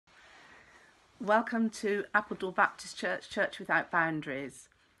Welcome to Appledore Baptist Church, Church Without Boundaries.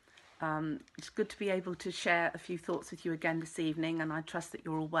 It's good to be able to share a few thoughts with you again this evening, and I trust that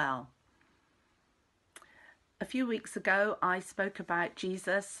you're all well. A few weeks ago, I spoke about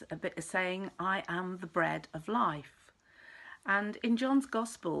Jesus, a bit of saying, I am the bread of life. And in John's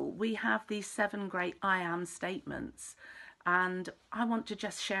Gospel, we have these 7 great I am statements. And I want to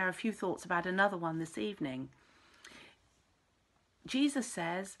just share a few thoughts about another one this evening. Jesus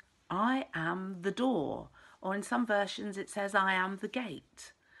says, I am the door, or in some versions it says, I am the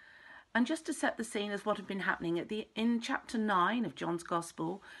gate. And just to set the scene as what had been happening in chapter 9 of John's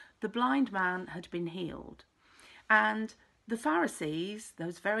Gospel, the blind man had been healed. And the Pharisees,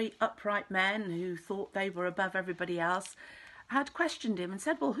 those very upright men who thought they were above everybody else, had questioned him and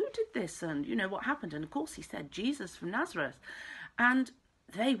said, well, who did this? And you know what happened? And of course he said, Jesus from Nazareth. And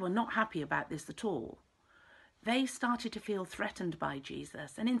they were not happy about this at all. They started to feel threatened by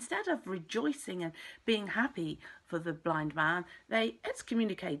Jesus. And instead of rejoicing and being happy for the blind man, they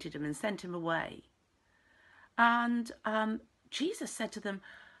excommunicated him and sent him away. And Jesus said to them,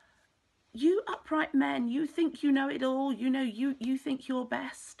 you upright men, you think you know it all, you think you're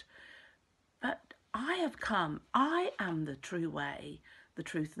best. But I have come. I am the true way, the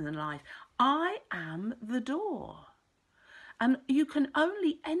truth and the life. I am the door. And you can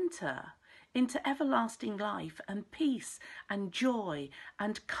only enter into everlasting life and peace and joy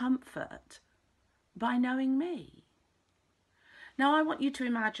and comfort by knowing me. Now I want you to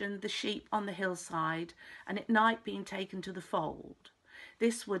imagine the sheep on the hillside and at night being taken to the fold.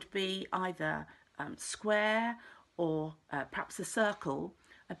 This would be either square or perhaps a circle,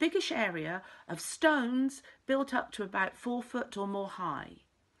 a biggish area of stones built up to about 4 foot or more high.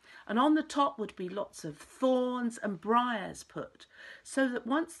 And on the top would be lots of thorns and briars put, so that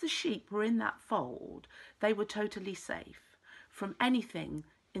once the sheep were in that fold, they were totally safe from anything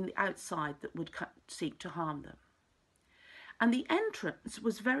in the outside that would seek to harm them. And the entrance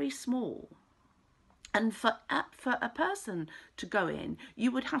was very small. And for a person to go in,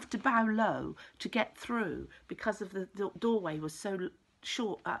 you would have to bow low to get through because of the doorway was so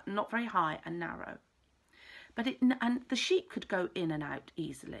short, not very high and narrow. And the sheep could go in and out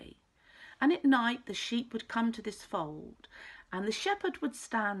easily. And at night the sheep would come to this fold, and the shepherd would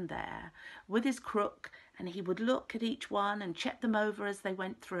stand there with his crook, and he would look at each one and check them over as they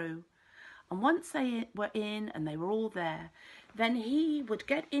went through. And once they were in and they were all there, then he would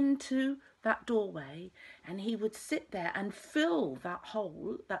get into that doorway and he would sit there and fill that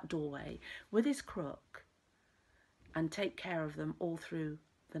hole, that doorway, with his crook and take care of them all through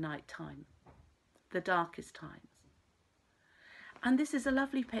the night time, the darkest times. And this is a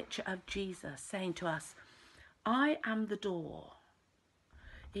lovely picture of Jesus saying to us, I am the door.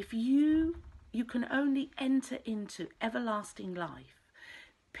 If you can only enter into everlasting life,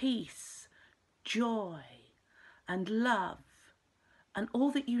 peace, joy, and love, and all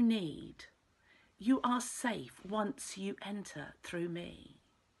that you need, you are safe once you enter through me.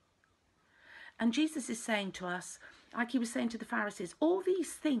 And Jesus is saying to us, like he was saying to the Pharisees, all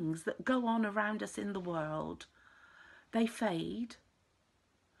these things that go on around us in the world, they fade.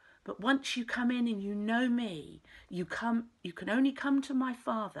 But once you come in and you know me, you can only come to my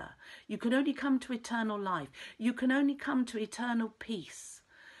Father. You can only come to eternal life. You can only come to eternal peace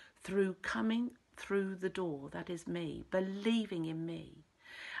through coming through the door, that is me, believing in me.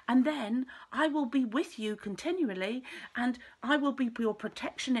 And then I will be with you continually, and I will be your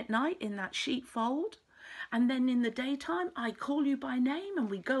protection at night in that sheepfold. And then in the daytime, I call you by name and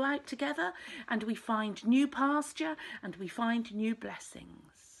we go out together and we find new pasture and we find new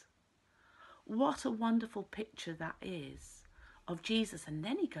blessings. What a wonderful picture that is of Jesus. And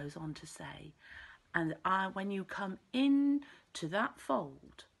then he goes on to say, and when you come in to that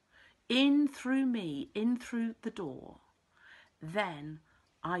fold, in through me, in through the door, then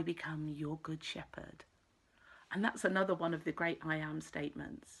I become your good shepherd. And that's another one of the great I am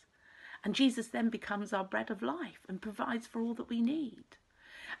statements. And Jesus then becomes our bread of life and provides for all that we need.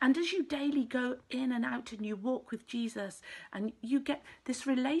 And as you daily go in and out and you walk with Jesus and you get this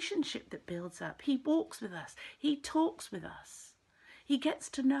relationship that builds up, he walks with us, he talks with us, he gets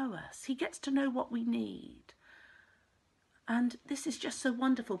to know us, he gets to know what we need. And this is just so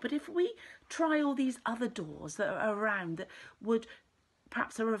wonderful. But if we try all these other doors that are around that would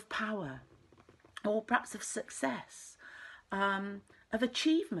perhaps are of power or perhaps of success, of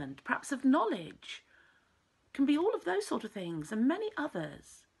achievement, perhaps of knowledge, can be all of those sort of things and many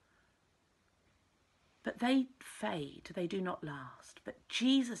others. But they fade, they do not last. But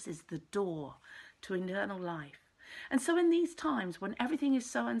Jesus is the door to eternal life. And so in these times when everything is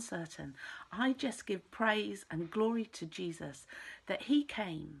so uncertain, I just give praise and glory to Jesus that he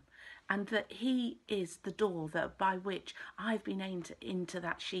came and that he is the door by which I've been into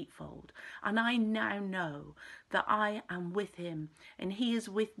that sheepfold. And I now know that I am with him and he is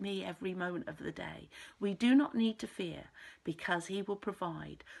with me every moment of the day. We do not need to fear because he will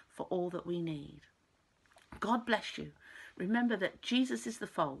provide for all that we need. God bless you. Remember that Jesus is the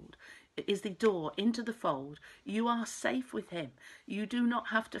fold, is the door into the fold. You are safe with him. You do not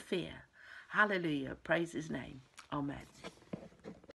have to fear. Hallelujah. Praise his name. Amen.